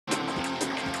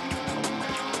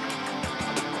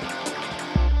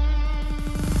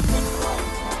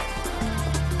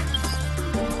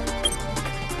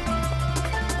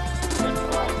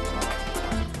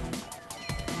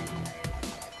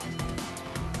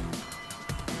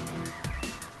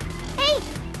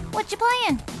What you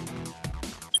playing?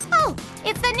 Oh,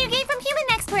 it's the new game from Human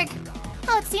Network.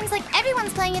 Oh, it seems like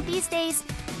everyone's playing it these days.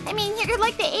 I mean, you're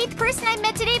like the 8th person I've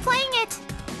met today playing it.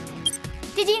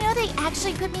 Did you know they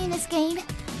actually put me in this game?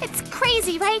 It's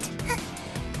crazy, right?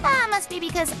 Must be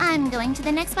because I'm going to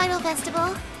the next Vytal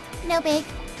Festival. No big.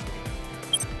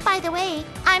 By the way,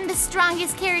 I'm the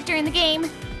strongest character in the game.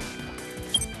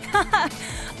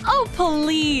 Oh,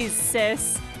 please,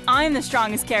 sis. I'm the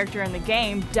strongest character in the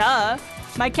game, duh.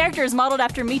 My character is modeled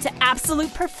after me to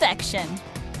absolute perfection.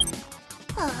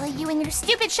 Oh, you and your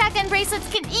stupid shotgun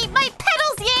bracelets can eat my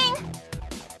petals,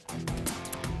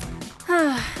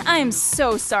 Yang! I'm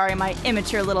so sorry my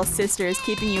immature little sister is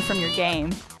keeping you from your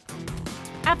game.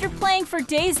 After playing for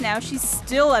days now, she's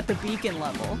still at the beacon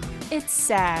level. It's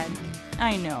sad.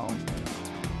 I know.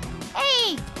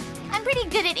 Hey! I'm pretty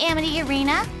good at Amity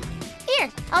Arena. Here,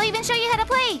 I'll even show you how to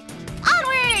play.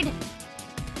 Onward!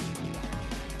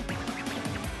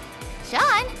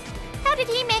 Sean, how did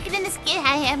he make it in this game?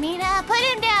 I mean, put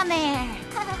him down there.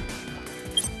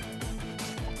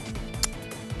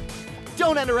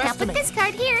 Don't Now underestimate. put this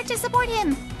card here to support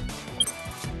him.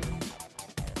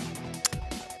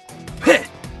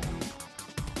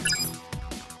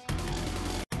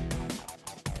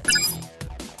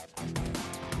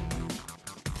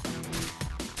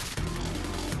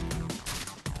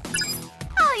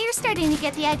 Oh, you're starting to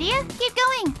get the idea. Keep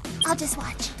going. I'll just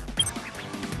watch.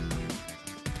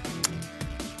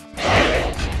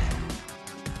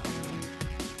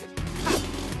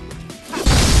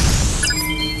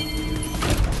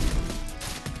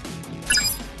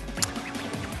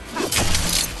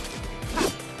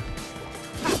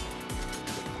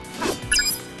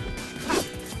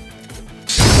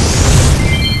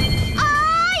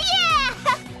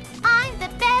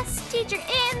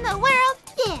 In the world,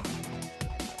 yeah.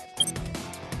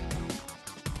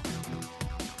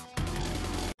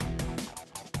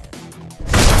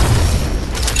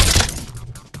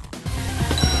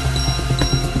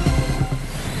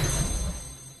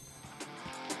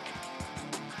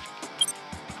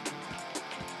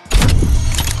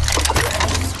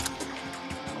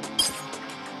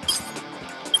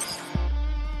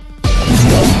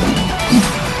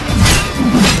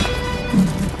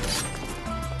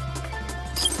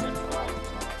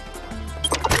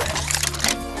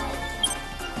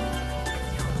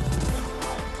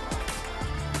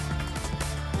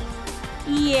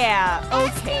 Yeah,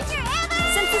 Best okay. teacher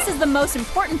ever! Since this is the most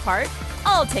important part,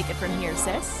 I'll take it from here,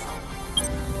 sis.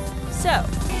 So,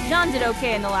 Jean did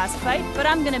okay in the last fight, but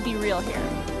I'm gonna be real here.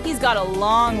 He's got a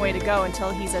long way to go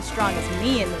until he's as strong as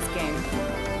me in this game.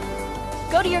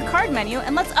 Go to your card menu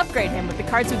and let's upgrade him with the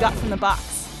cards we got from the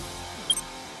box.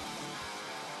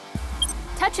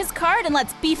 Touch his card and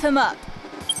let's beef him up.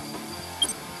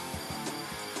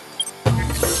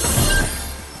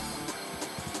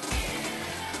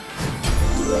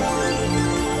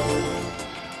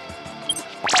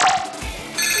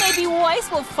 Maybe Weiss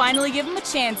will finally give him a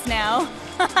chance now.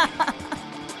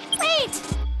 Wait!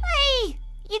 Hey!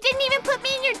 You didn't even put me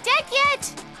in your deck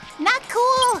yet! Not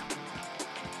cool!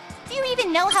 Do you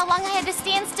even know how long I had to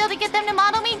stand still to get them to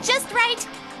model me just right?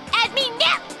 Add me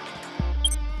now!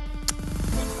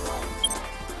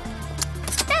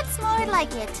 That's more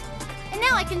like it. And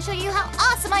now I can show you how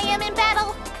awesome I am in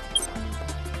battle.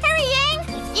 Hurry,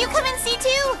 Yang! You come and see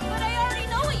too! But I already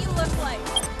know what you look like.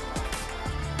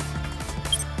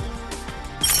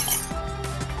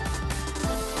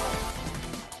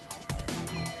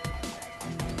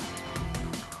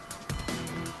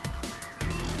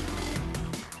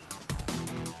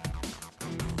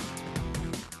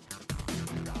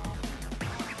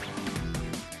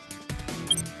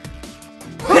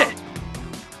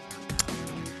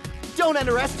 Don't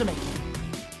underestimate.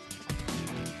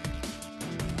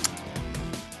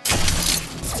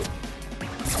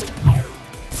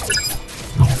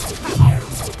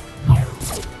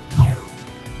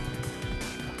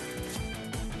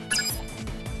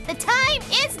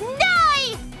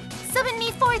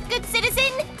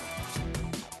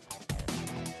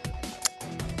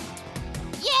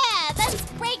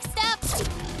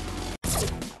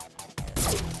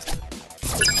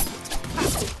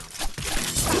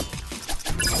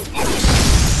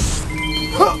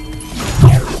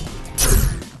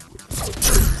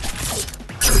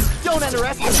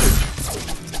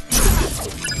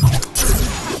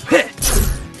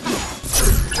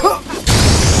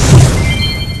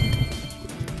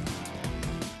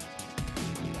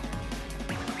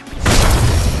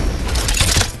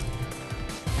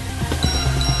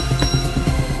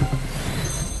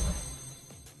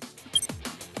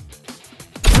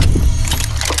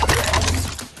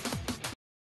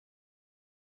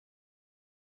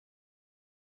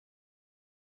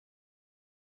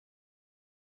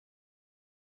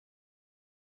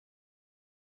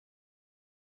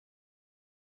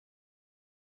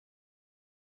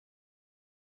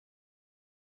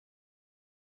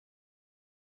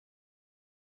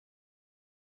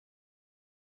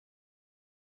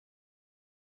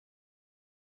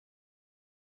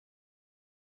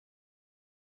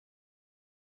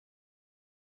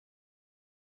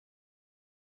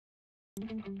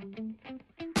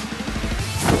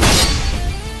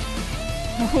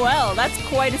 Well, that's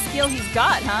quite a skill he's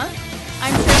got, huh?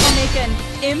 I'm sure he'll make an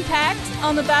impact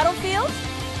on the battlefield.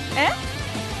 Eh?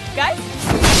 Guys?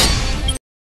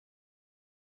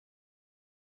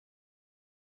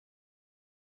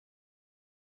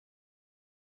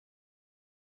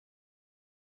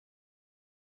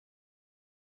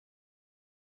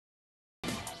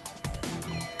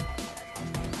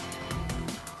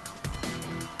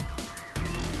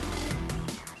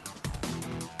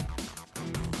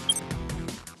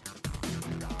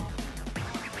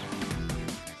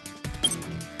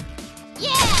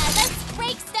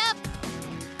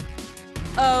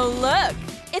 Oh, look!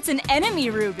 It's an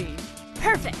enemy Ruby!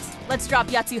 Perfect! Let's drop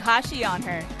Yatsuhashi on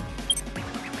her.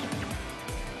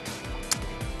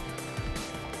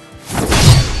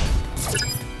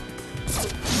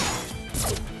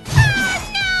 Ah,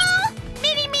 no!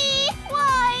 Mini-me!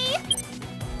 Why?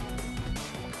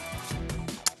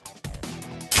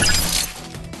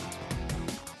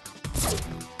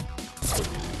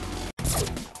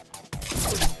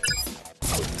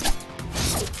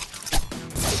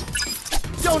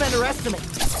 Don't underestimate.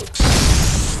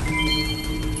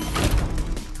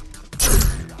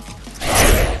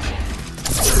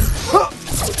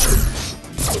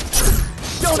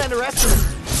 Don't underestimate.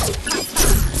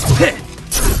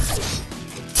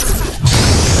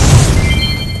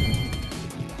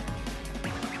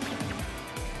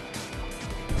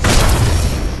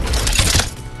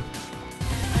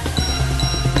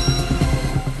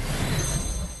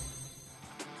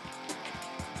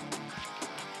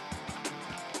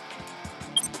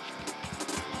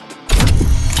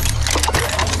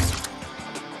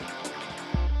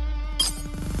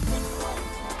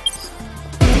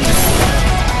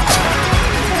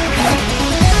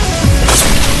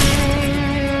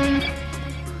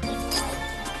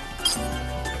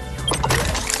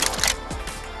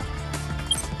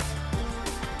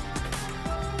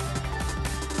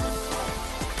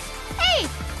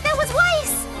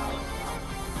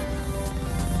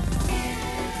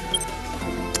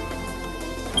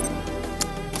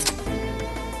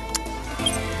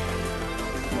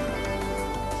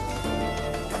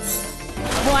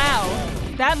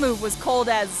 That move was cold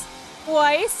as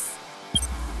twice.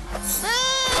 Boo!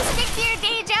 Stick to your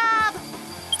day job!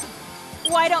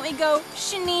 Why don't we go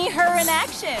Shani her in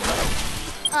action?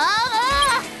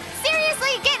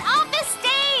 Seriously, get off the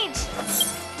stage!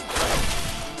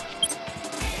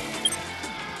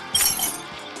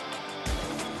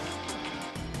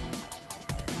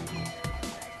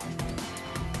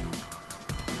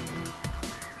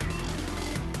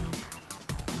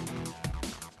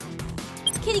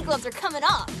 Kitty gloves are coming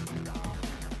off.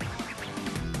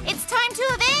 It's time to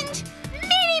avenge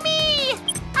Mini-Me!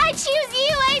 I choose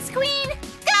you, Ice Queen!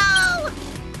 Go!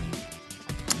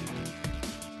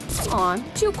 Aw,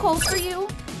 too cold for you?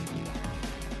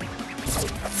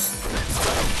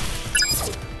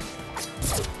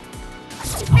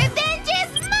 Revenge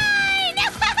is mine!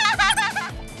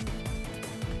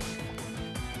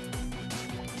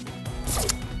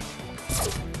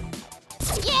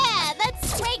 Yeah,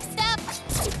 let's break stuff!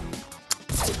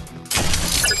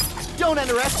 Don't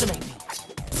underestimate me.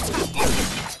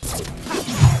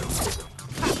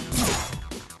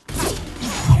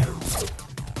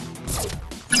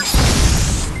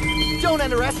 Don't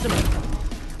underestimate me.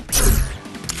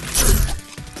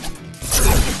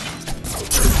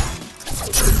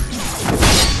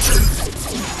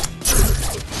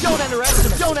 Don't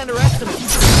underestimate. Don't underestimate.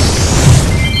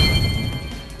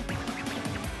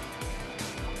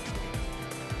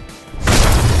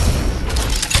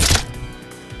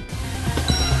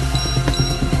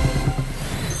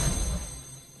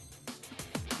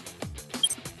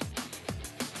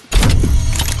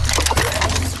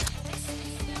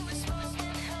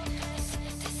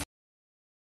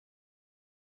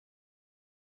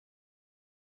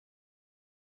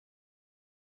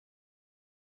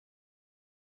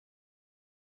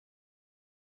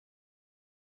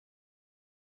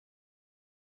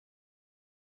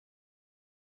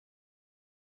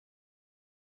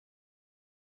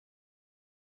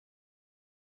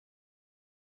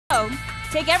 So,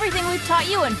 take everything we've taught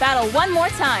you and battle one more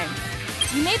time.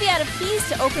 You may be out of keys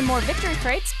to open more victory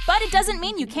crates, but it doesn't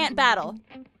mean you can't battle.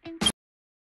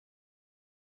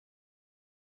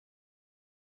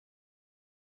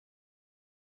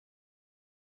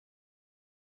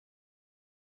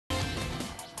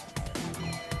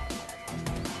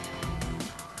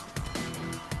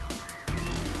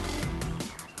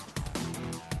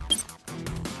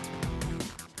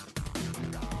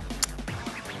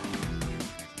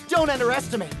 Don't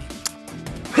underestimate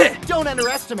me. Don't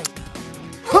underestimate me.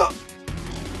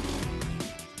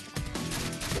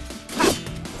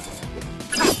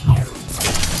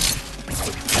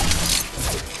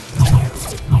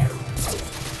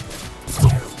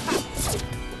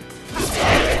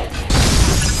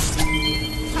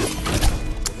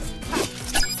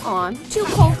 on, too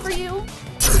cold for you?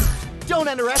 Don't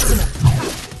underestimate.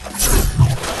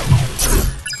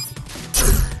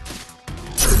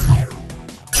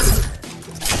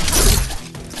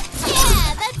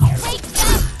 Yeah, that's great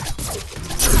stuff.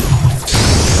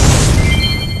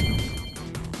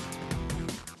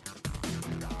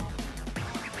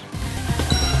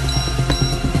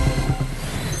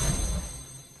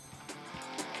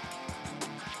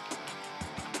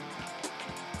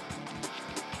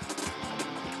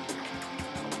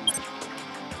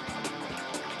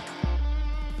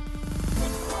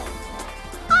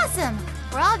 Awesome!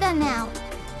 We're all done now.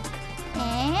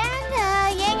 And,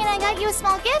 Yang and I got you a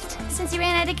small gift, since you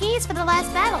ran out of keys for the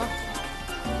last battle.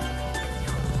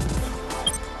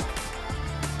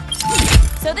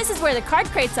 So this is where the card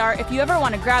crates are if you ever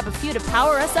want to grab a few to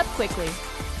power us up quickly.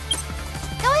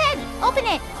 Go ahead, open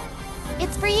it.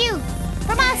 It's for you,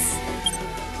 from us.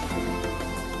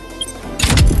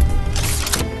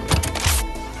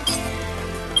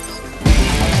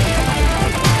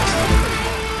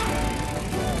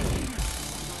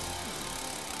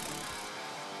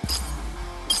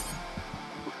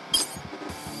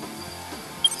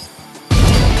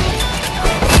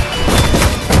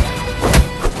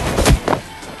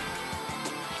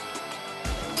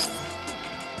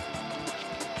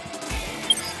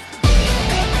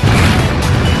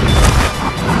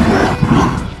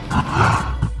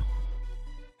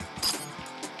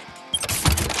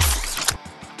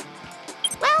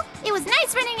 Well, it was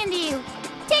nice running into you.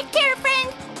 Take care, friend,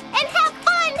 and have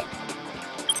fun!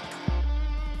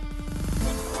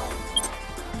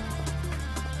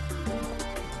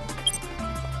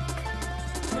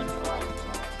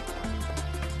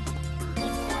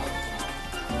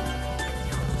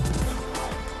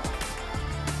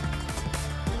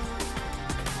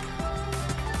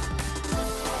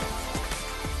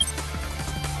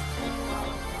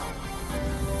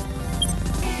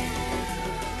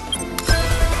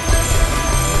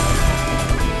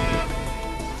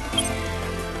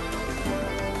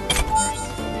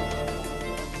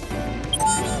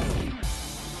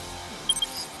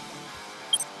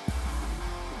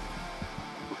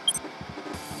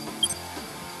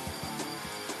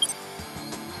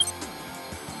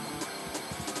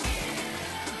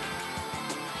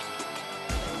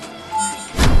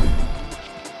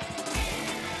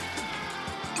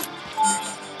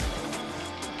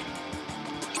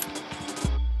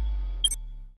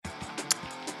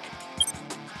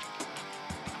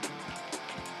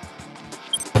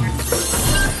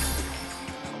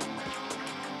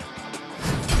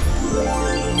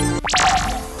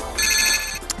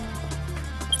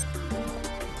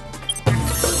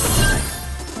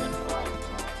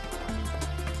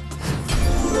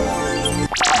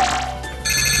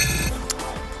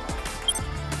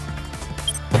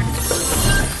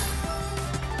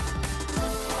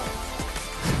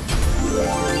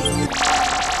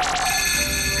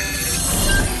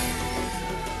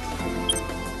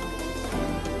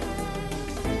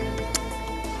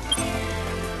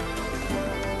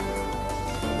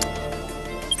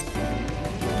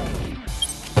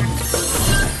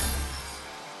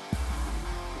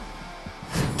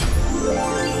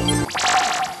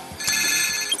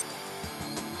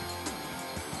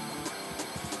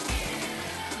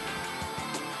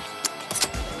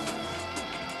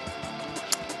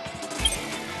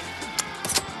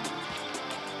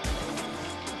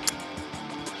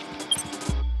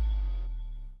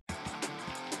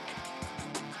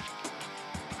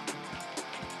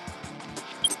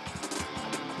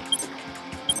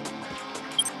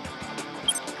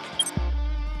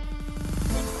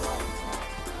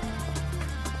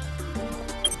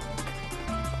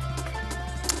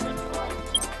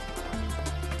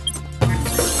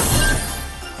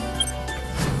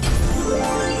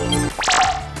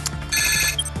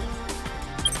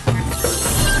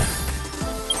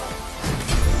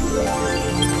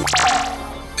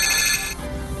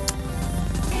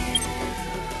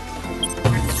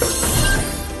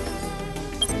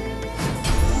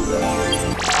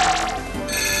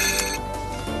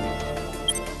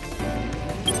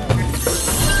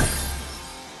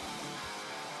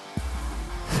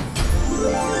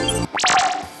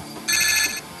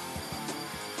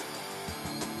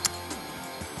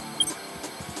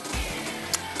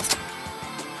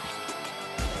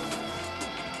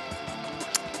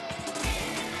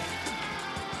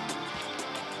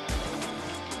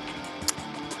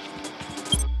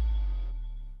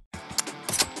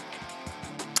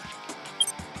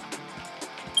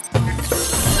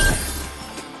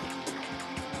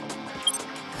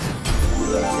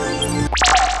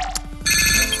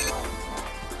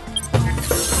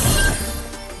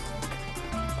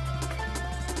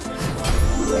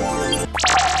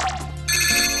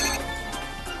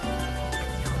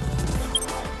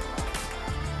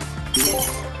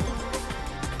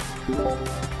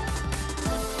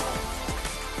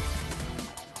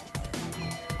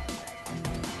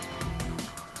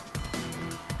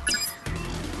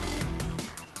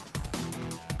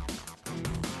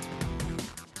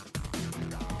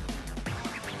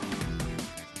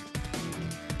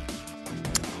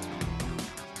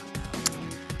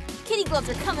 Kitty gloves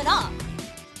are coming off.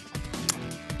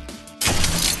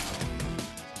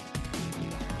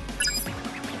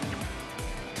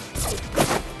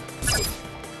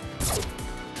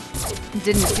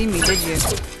 Didn't see me, did you?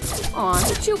 Aw,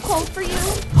 is it too cold for you?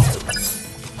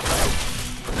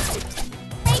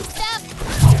 Great stuff!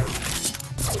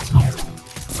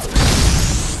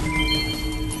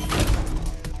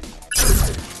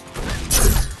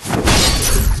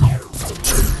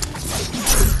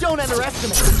 Don't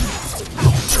underestimate.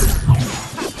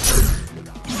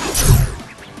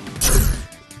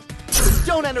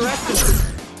 Don't underestimate.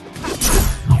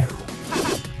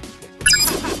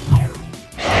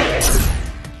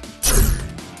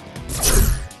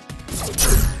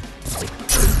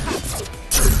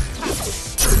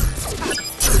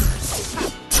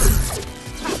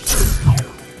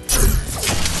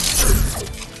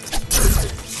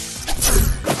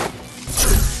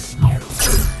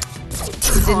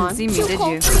 Didn't see me, Too did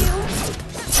cold you? for you?